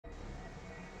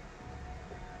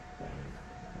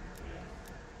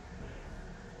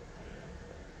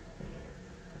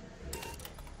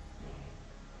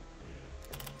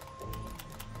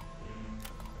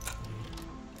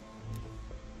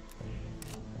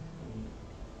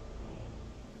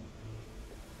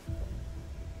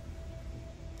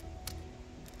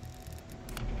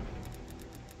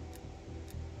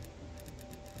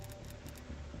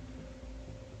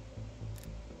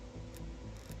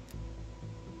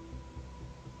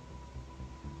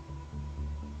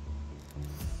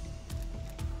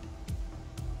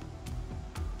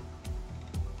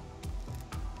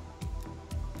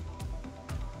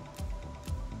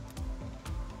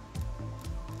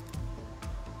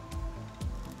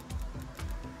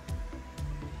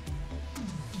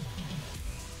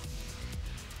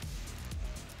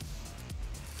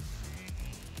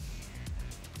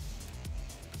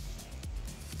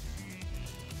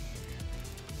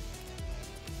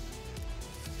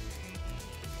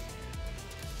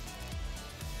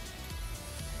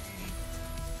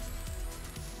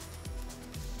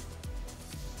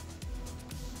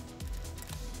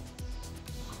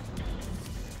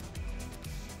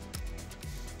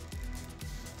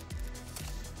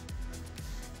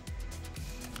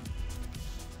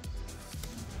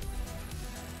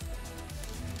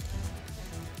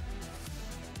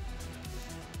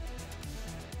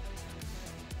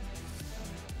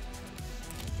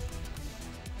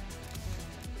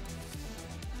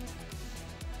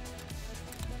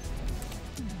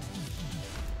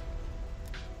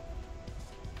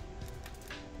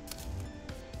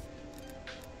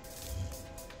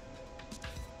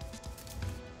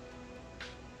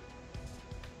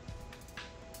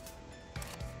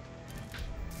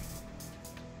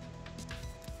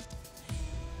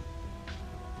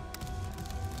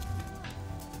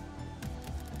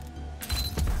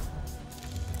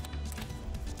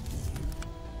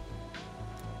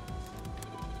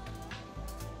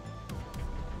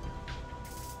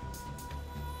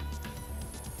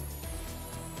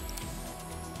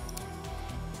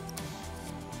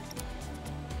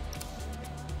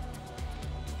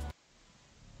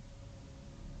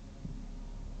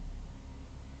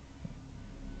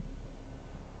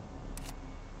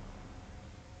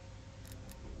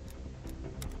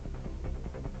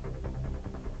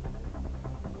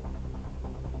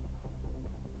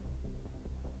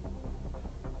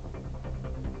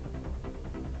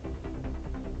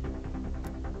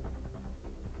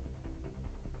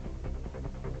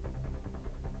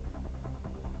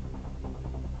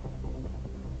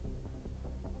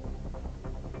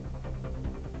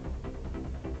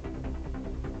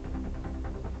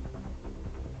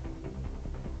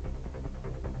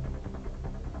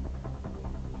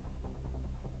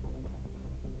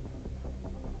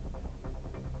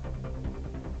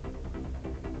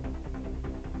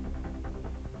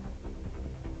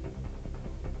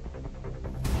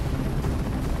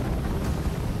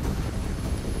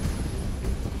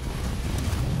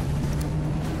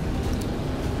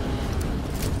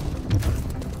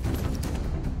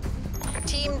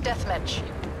Team deathmatch.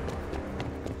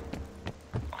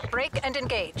 Break and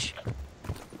engage.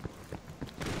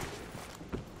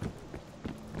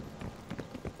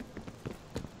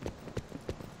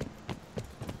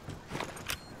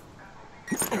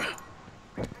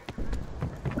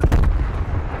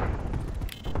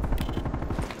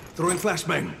 Throwing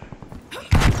flashbang.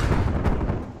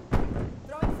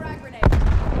 Throwing frag grenade.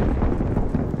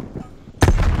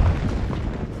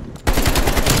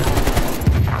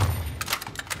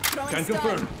 Can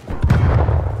confirm.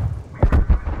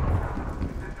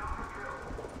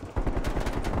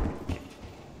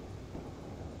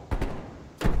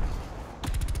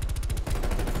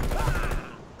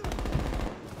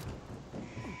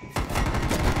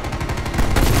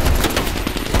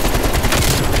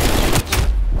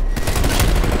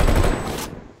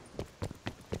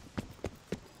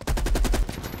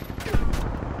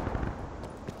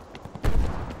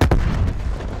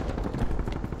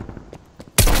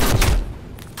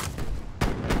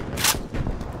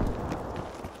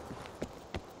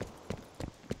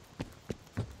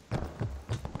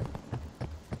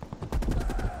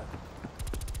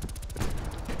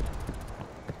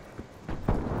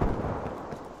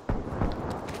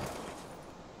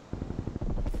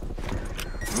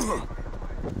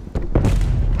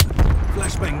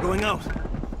 Flashbang going out.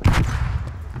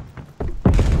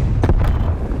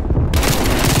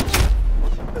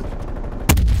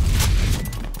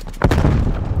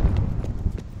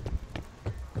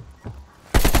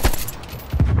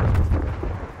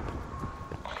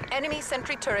 Enemy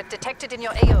sentry turret detected in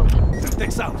your AO.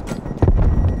 RTX out.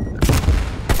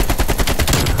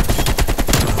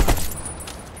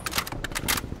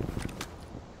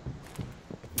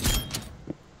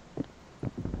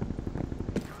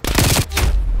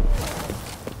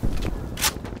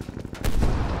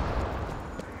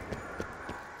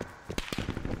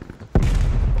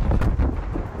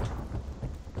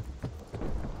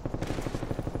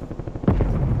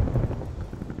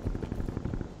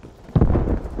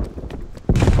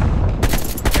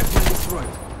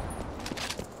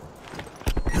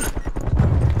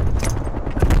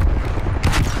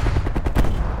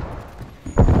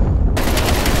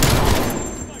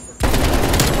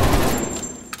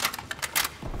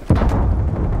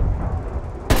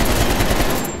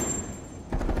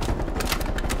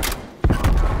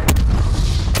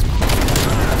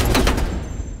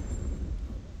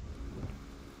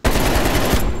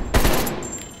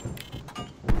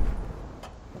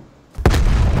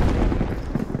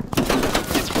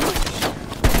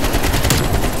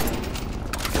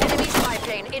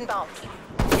 Inbound.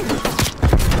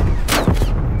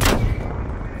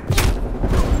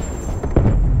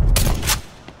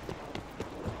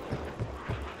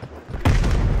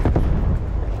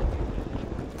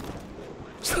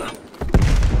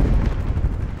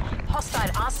 Hostile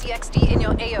RCXD in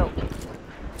your AO.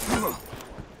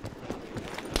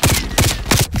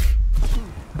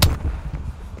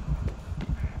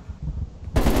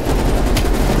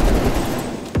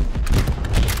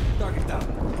 Target down.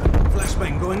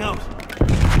 Flashbang going out.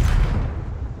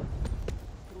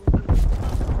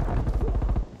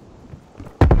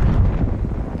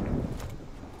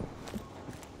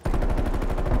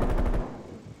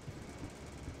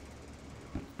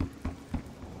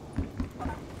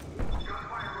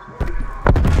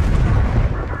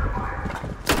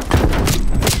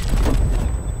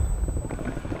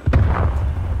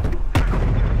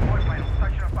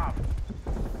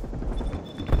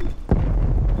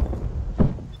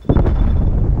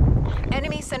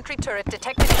 Enemy sentry turret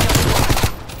detected in your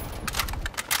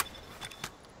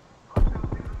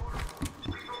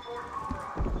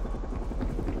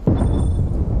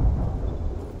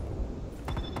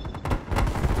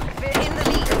We're in the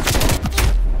lead.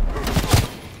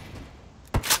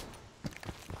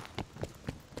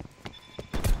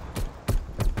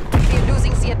 We're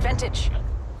losing the advantage.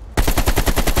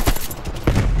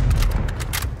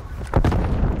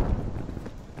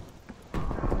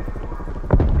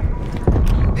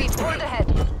 We pulled ahead.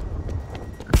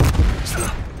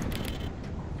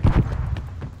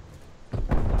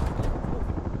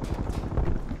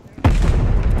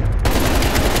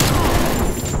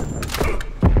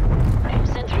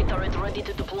 Sentry turret ready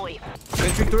to deploy.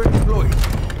 Sentry turret deployed.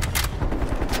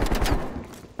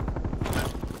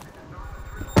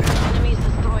 Enemies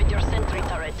destroyed your sentry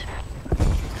turret.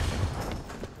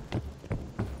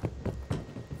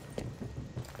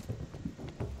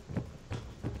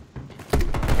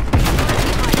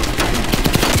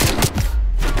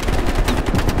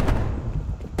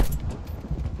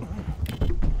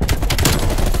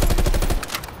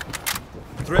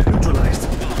 Threat neutralized.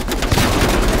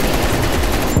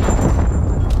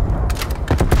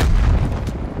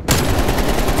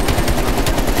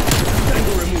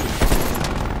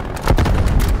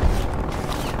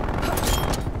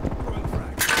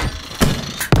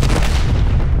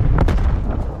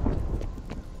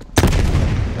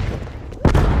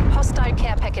 Hostile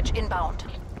care package inbound.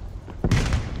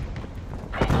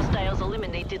 Hostiles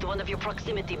eliminated one of your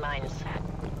proximity mines.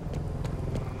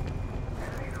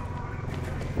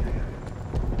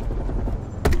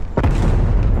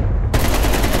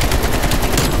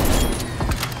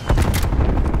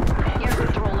 Air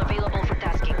control available for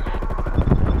tasking.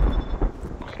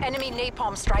 Enemy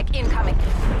napalm strike incoming.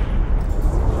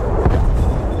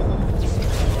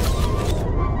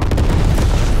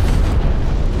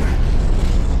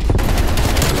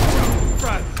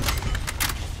 Frag!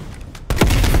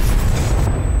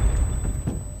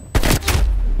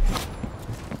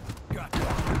 Got it.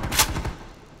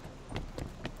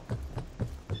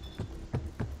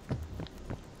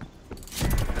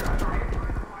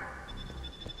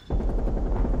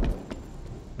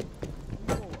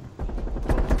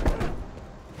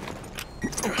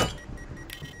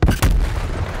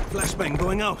 Flashbang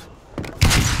going out.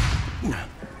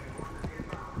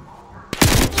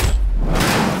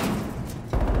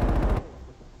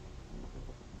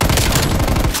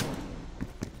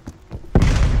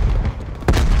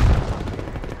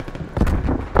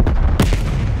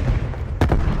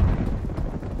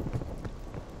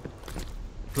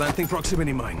 Planting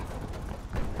proximity mine.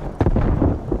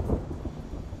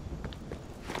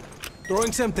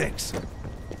 Throwing Semtex.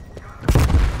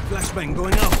 Flashbang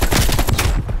going out.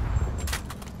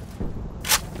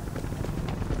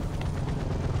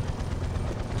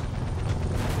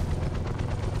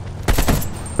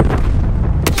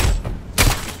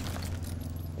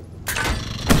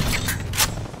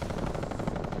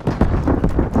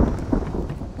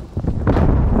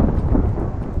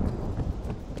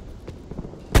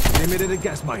 Eliminated a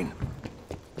gas mine.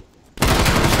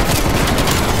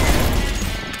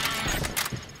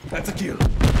 That's a kill.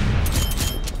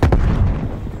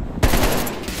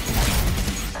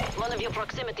 One of your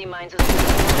proximity mines is...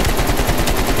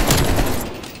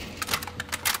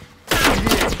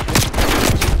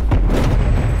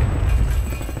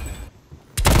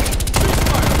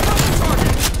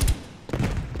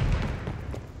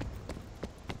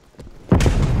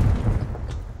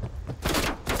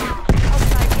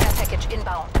 Hostile care package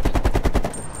inbound.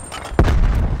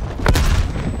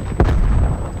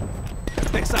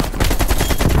 Next up.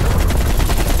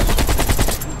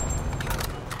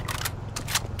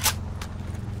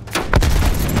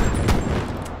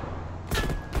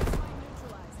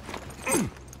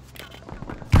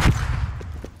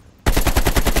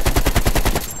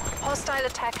 Hostile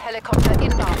attack helicopter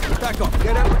inbound. Back up.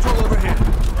 Get out patrol overhead.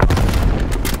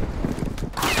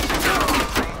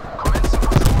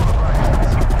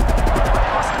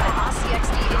 Hostile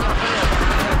RCXD in your AO.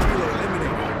 Helo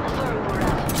eliminated. Affirm, we're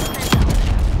out.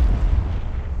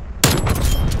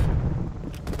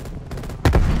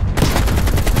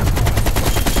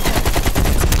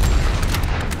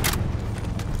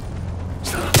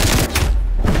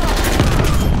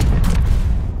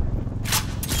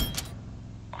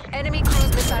 Enemy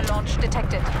cruise missile launch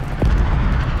detected.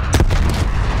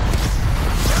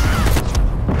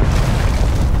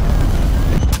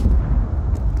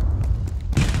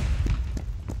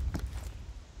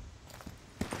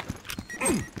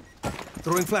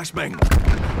 Throwing flashbang.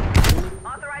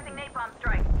 Authorizing napalm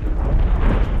strike.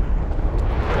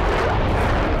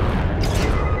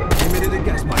 Eliminated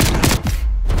gas mine.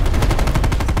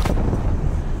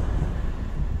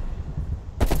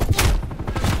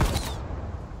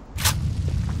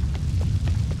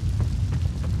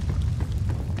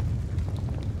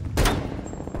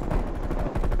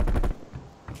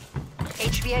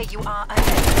 HVA, you are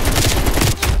ahead.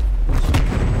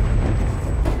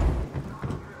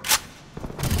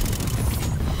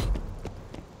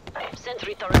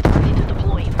 Sentry turret ready to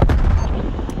deploy.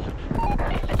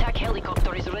 Attack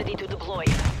helicopter is ready to deploy.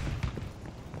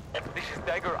 This is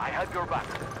Dagger. I had your back.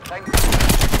 Thanks.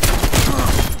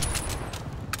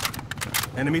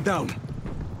 Enemy down.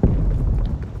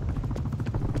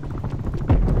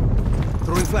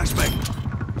 Throwing flashbang.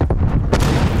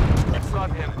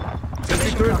 Got him.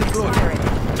 Sentry turret deployed. Expiring.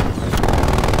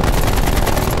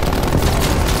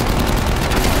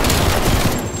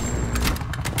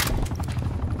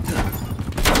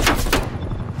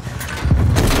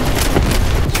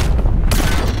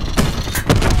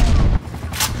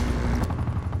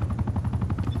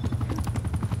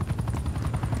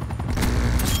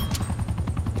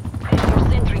 Your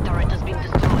sentry turret has been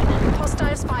destroyed.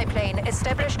 Hostile spy plane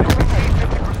established overhead.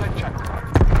 50% check.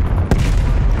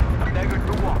 Dagger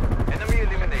 2-1. Enemy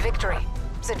eliminated. Victory.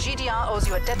 The GDR owes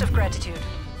you a debt of gratitude.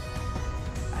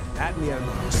 And that, mi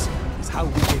hermanos, is how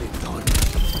we get it done.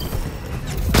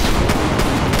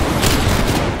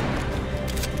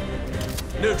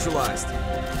 Neutralized.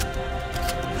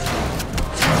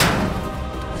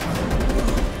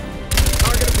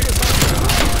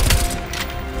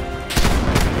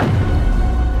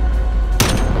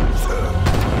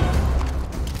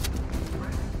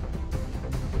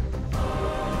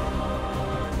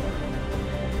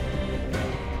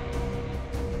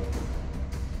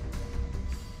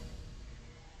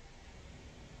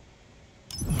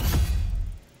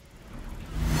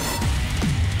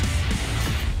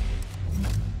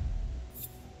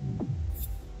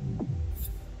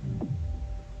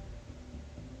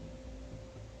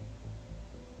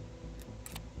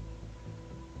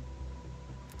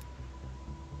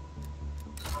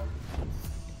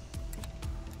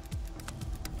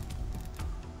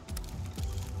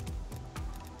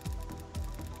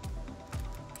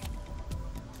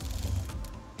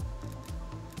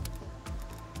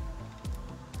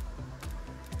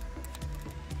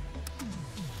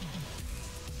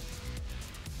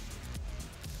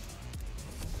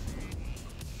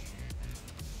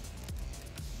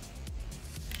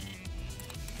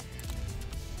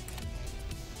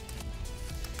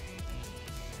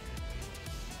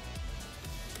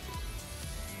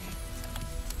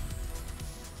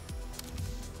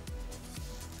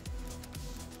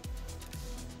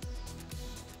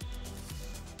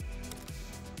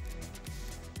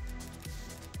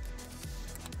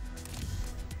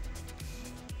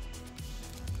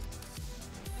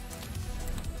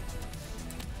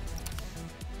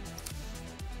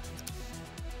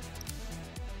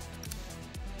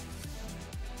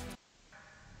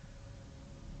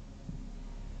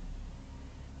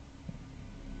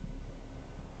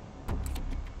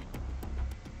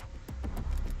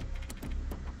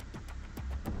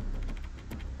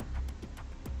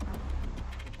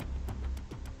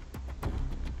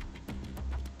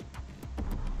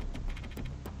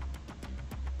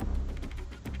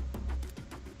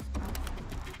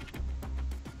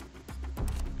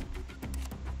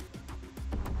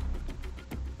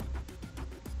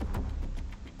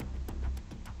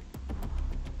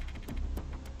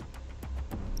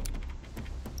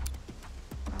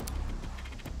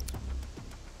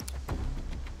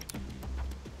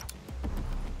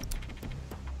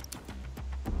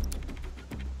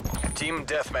 Team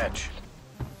deathmatch.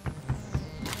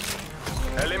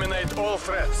 Eliminate all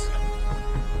threats.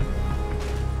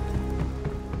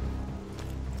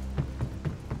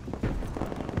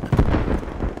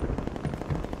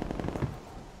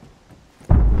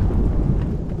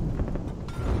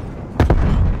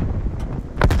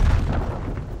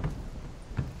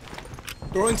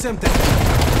 Throwing something.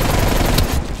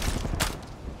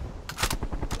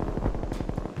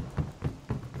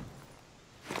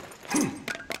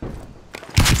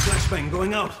 Flashbang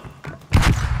going out.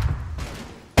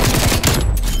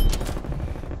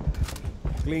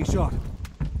 Clean shot.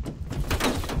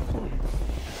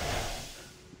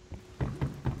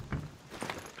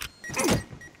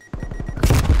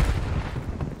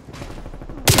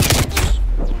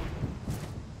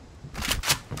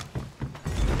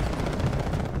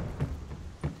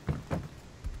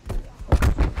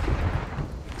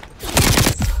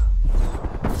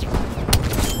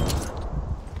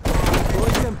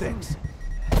 Things.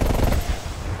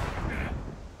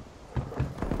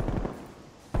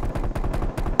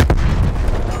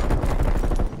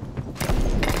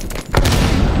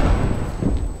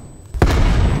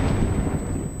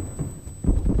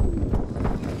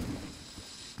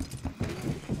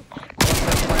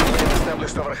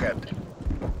 Established overhead.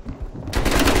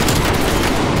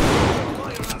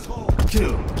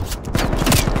 Kill.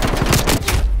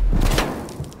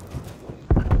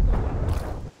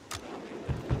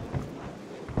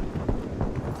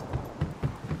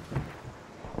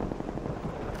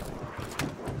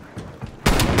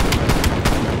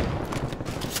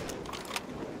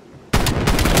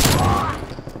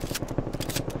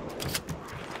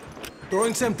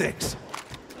 Throwing Semtex.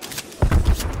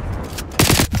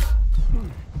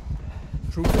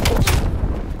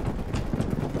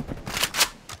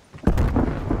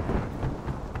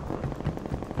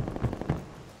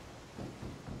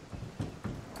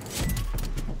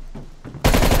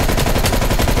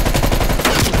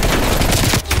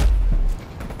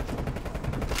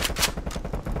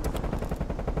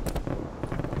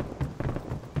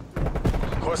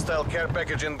 Hostile care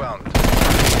package inbound.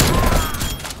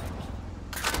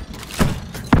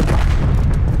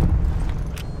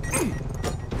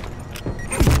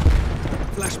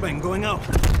 Flashbang going out.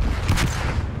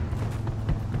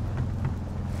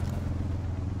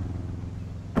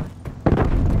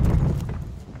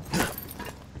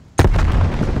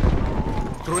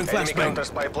 Throwing Enemy flashbang. counter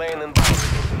spy plane inbound.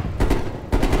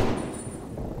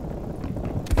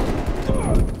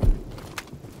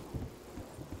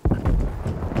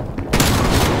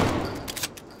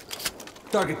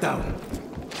 Target down.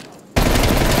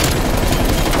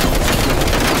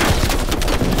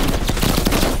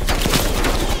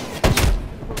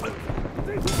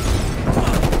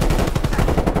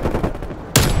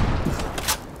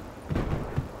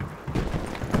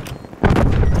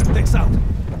 Takes out.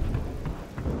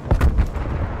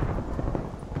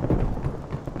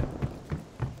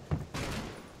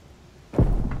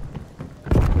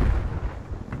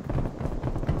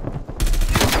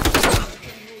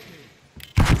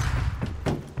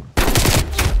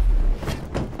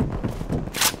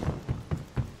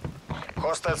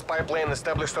 Hostile spy plane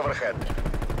established overhead.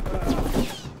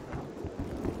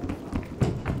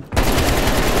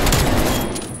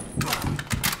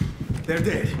 They're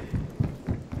dead.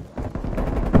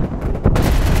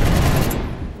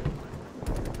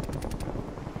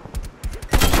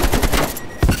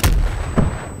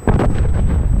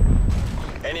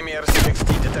 Enemy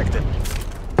RTX detected.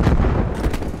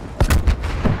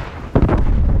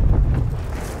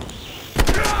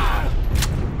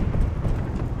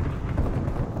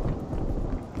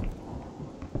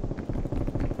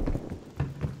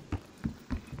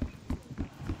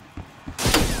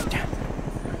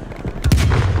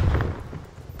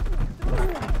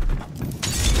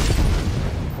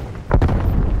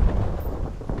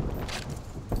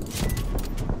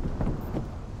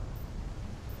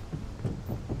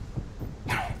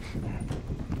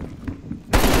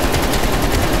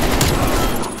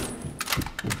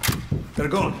 They're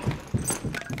gone.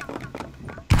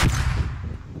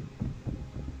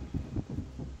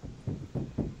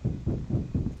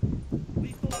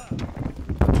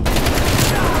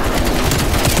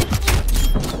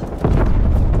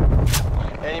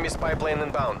 Enemy spy plane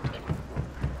inbound.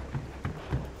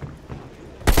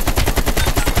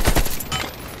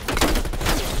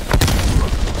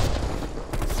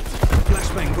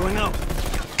 Flashbang going out.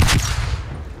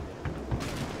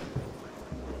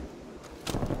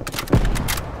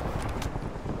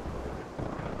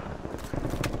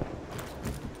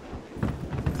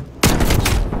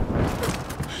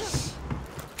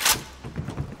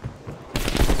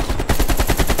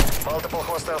 Multiple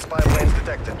hostile Hostile spy planes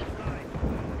detected.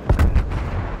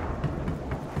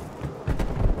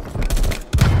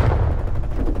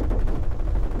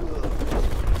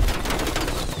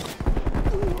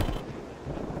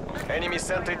 Enemy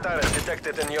sentry turret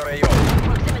detected in your AO.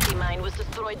 Proximity mine was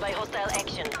destroyed by hostile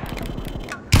action.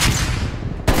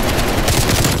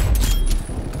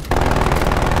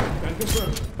 Can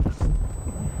confirm.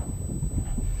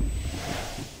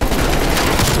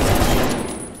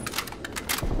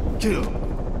 Kill.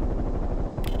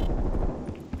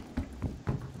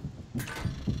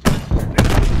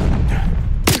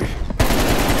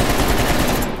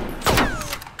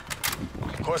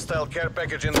 Hostile care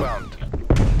package inbound.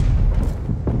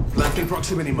 Planting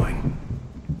proximity mine.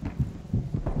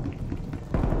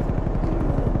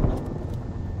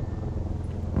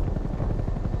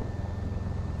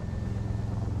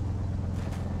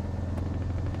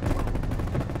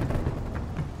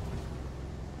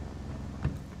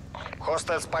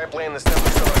 Hostile spy plane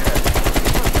established overhead.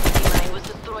 Proximity mine was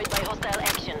destroyed by hostile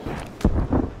action.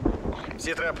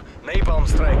 Z-trap, napalm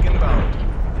strike inbound.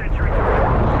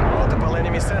 Multiple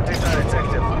enemy sentry turrets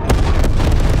active.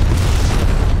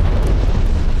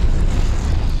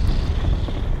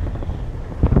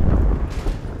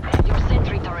 Your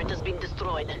sentry turret has been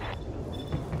destroyed.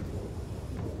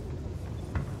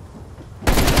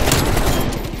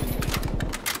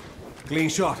 Clean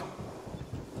shot.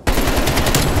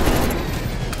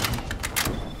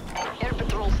 Air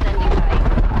patrol standing by.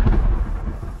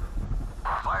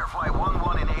 Firefly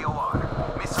 1-1 in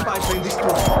AOR. Missile Spy plane launch.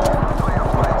 destroyed.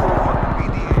 Firefly 2-1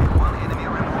 PDA. One enemy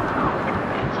removed.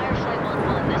 Firefly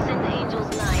 1-1, send Angels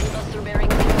 9, Buster bearing.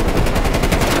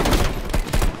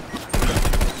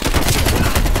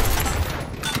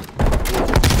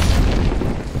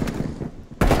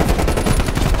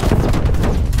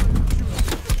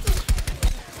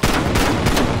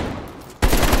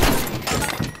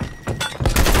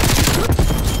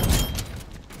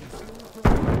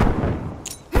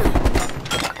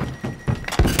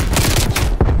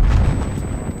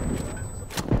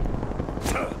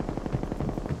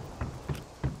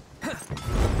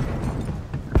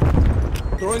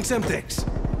 Throwing Semtex.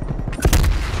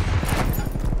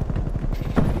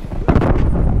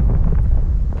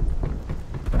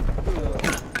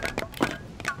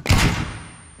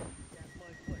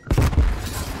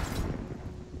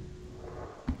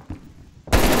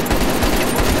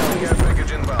 Care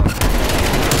package inbound.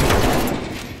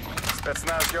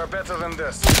 Spetsnaz, you're better than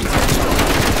this.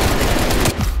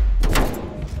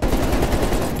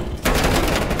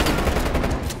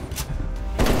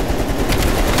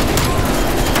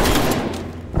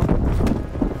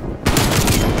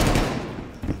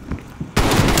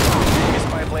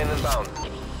 Spy plane inbound.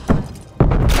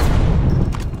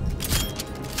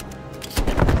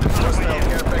 Hostile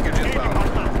care package inbound.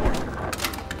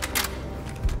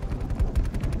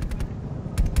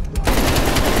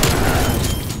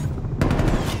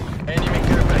 Enemy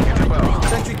care package inbound.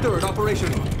 Sentry third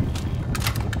operational.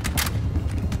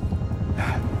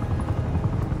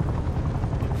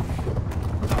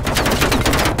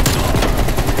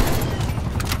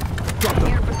 Drop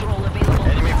them. Air patrol available.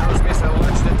 Enemy cruise missile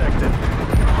launch detected.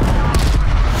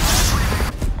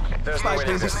 There's Spy no way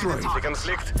plane to destroyed. The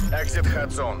conflict, exit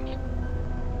hot zone.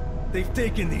 They've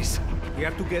taken these. We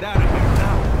have to get out of here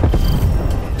now.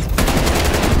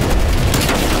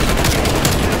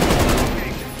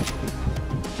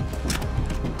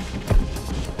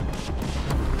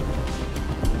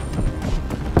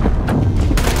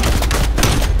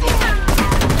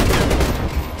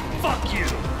 Fuck you!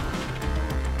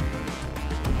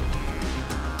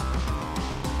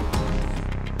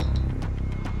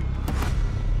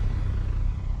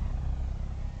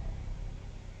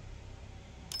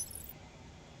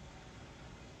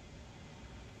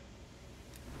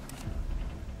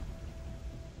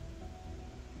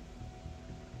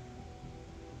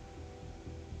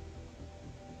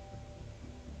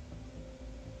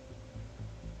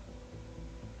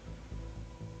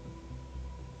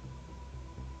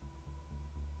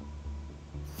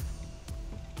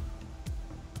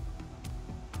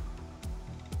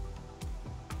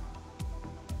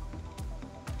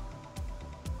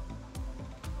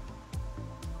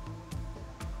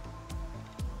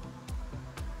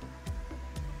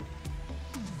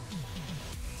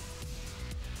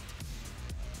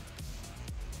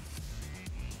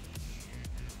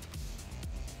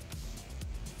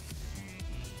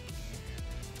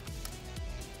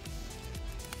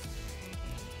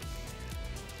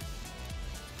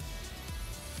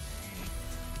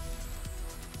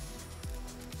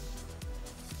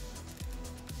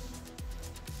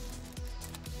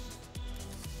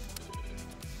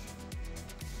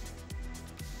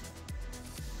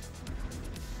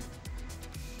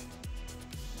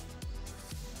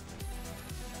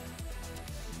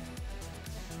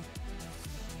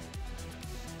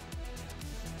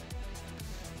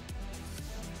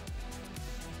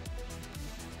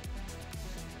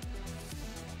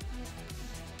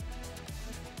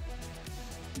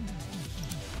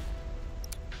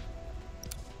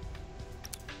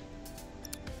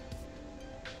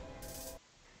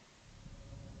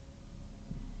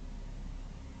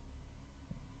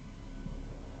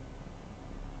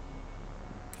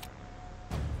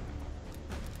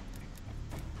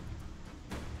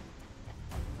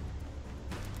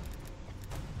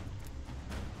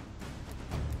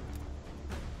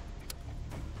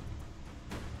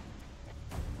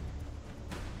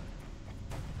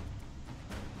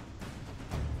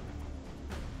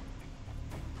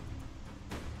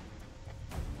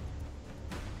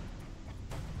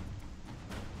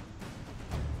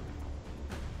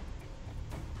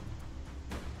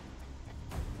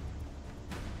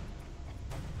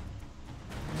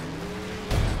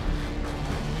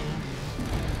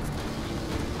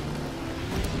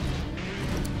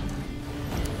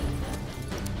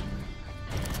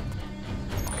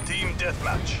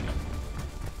 deathmatch.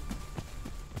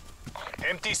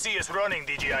 MTC is running,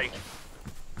 DJI.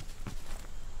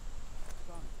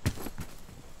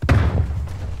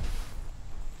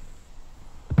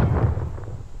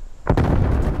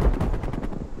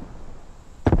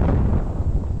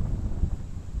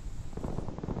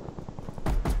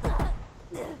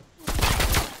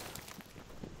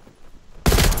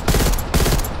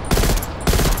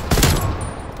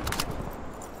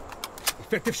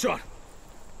 Effective shot.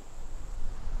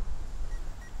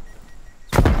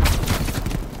 We're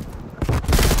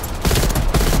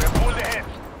pulled ahead.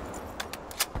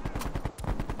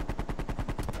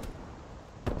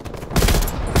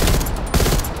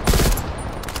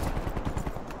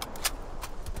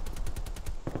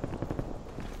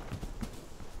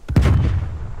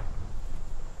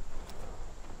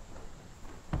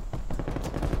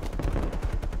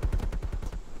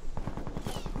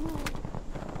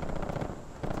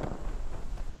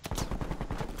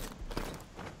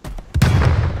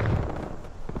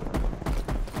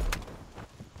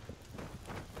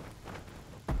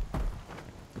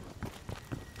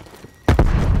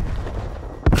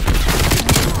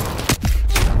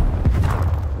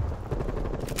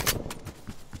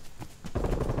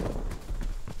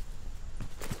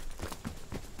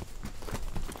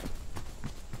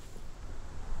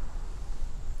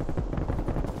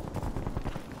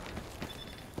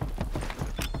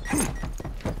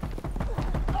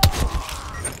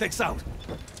 Takes out.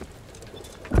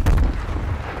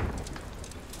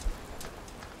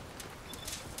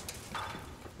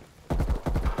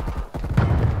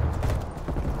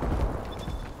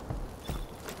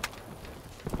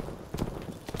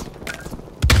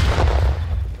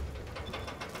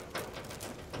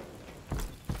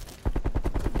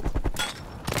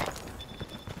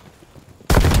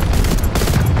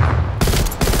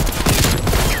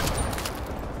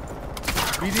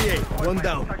 BDA, one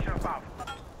down.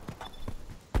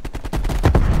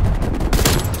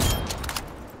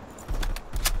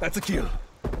 That's a kill.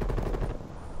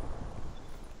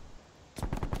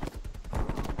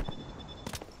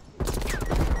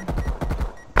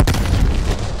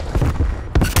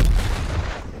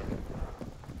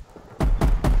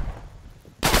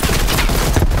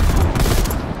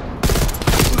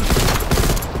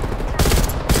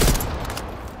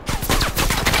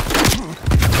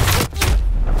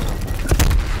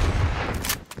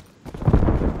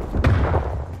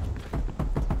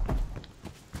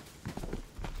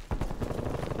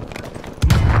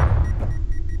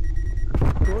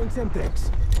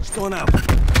 Semtex. Stone out.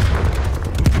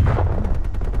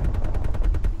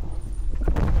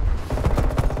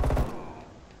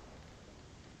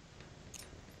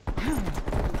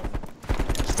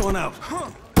 Stone out.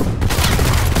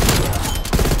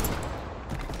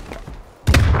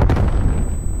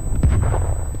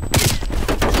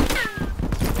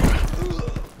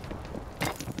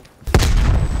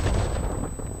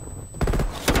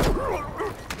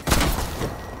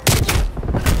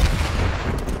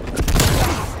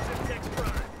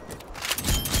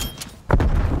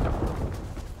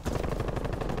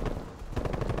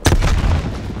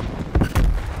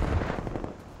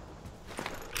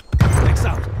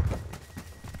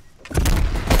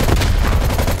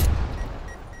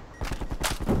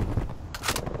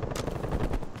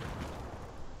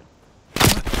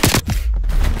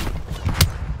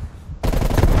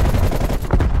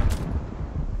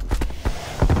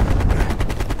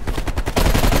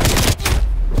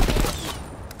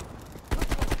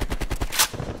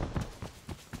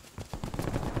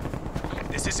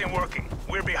 This isn't working.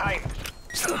 We're behind.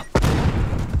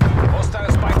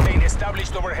 Hostile spy plane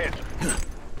established overhead.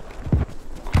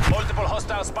 Multiple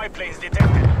hostile spy planes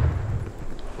detected.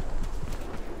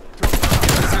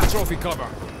 Trophy cover.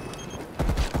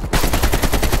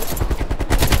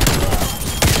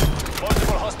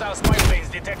 Multiple hostile spy planes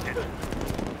detected.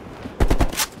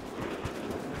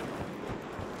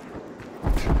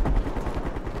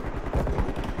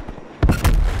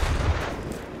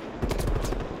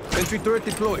 Entry turret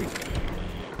deployed.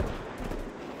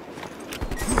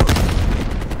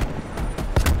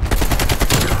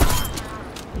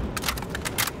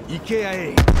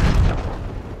 EKIA.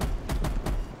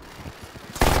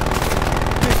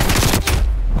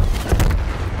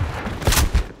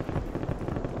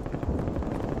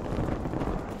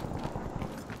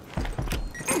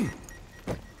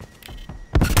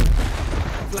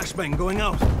 Flashbang going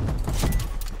out.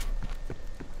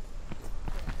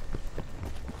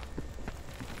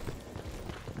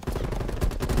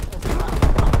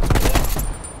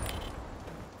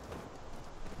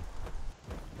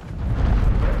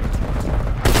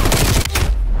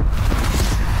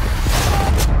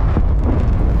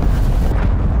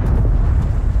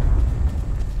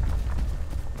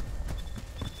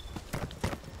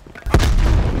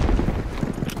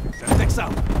 Max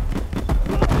out.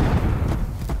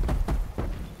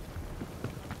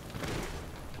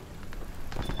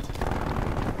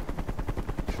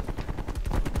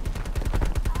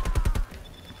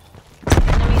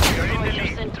 Enemy You're in the destroyed your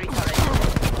lead. sentry turret.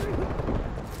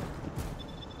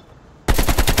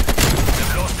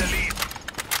 They've lost the lead.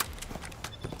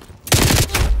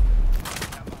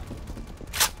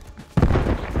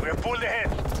 We're pulled ahead.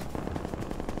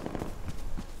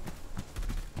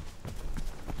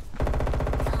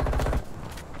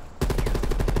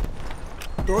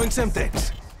 Throwing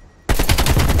Semtex.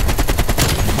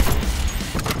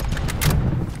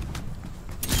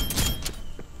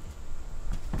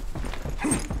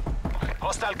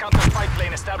 Hostile counter spy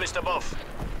plane established above.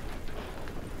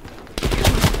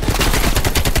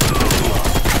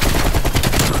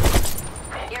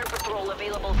 Air patrol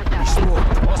available for task. Smoke.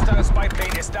 Hostile spy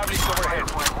plane established overhead.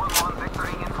 1-1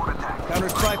 vectoring in for attack. Counter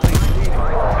spy plane leading.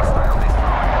 Hostile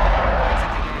destroyed.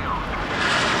 Exiting AO.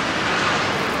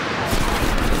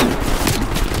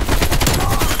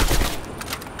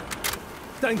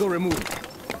 Tango removed.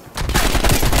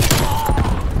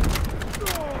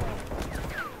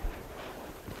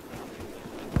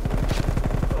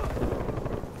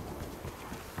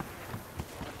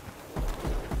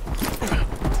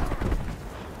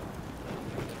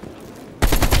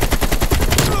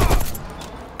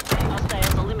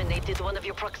 Hostiles eliminated one of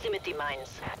your proximity mines.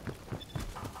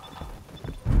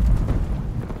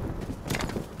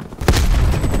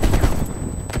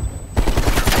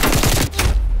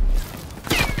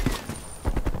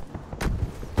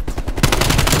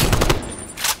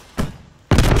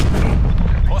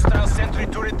 Hostile sentry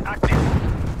turret active.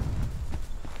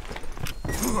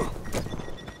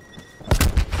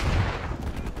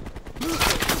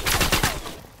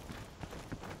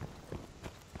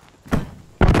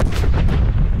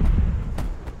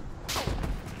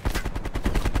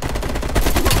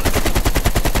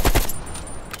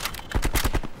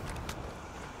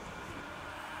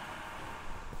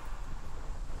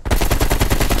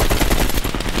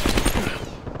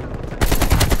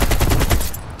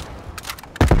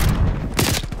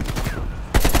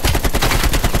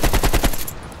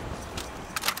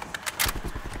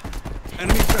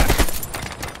 Enemy track.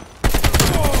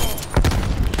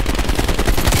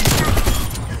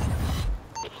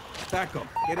 Back up.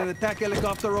 Get an attack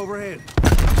helicopter overhead.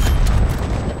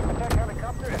 Attack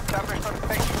helicopter established on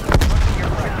station. Looking your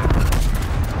right.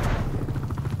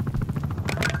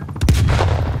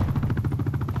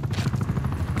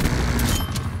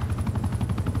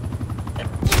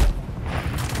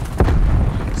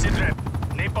 Sitrep,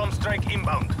 napalm strike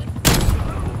inbound.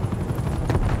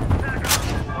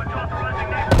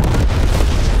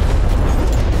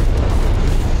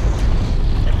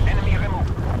 Enemy removed.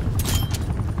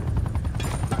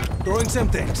 Throwing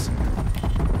Semtex.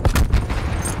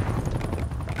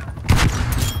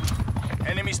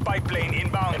 Enemy spy plane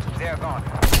inbound. They are gone.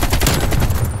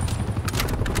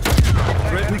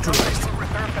 Threat neutralized.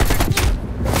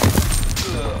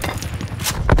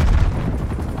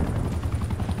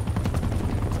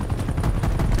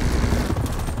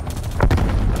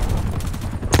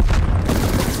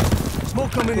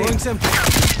 Smoke coming in. Throwing Semtex.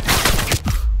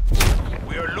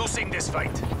 We are losing this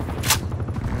fight.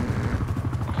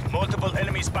 Multiple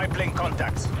enemy spy plane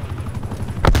contacts.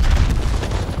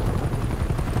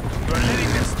 You are letting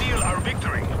them steal our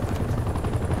victory.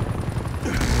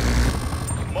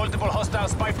 Multiple hostile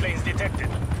spy planes detected.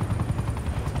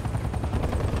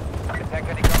 Attack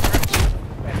helicopter.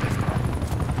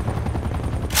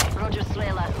 Roger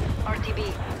Slela.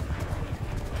 RTB.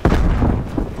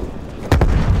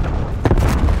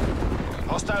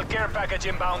 Hostile care package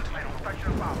inbound.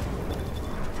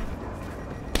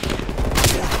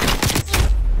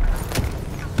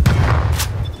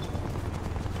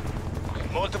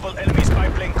 Multiple enemy spy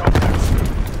plane contacts.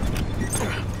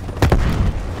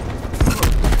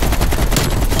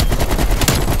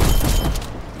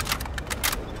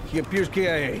 He appears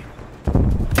KIA.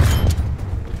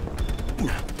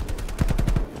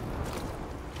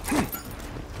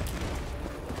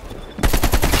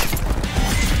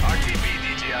 RTB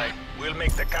DGI. We'll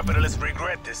make the capitalists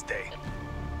regret this day.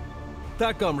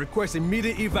 TACOM requests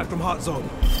immediate evac from hot zone.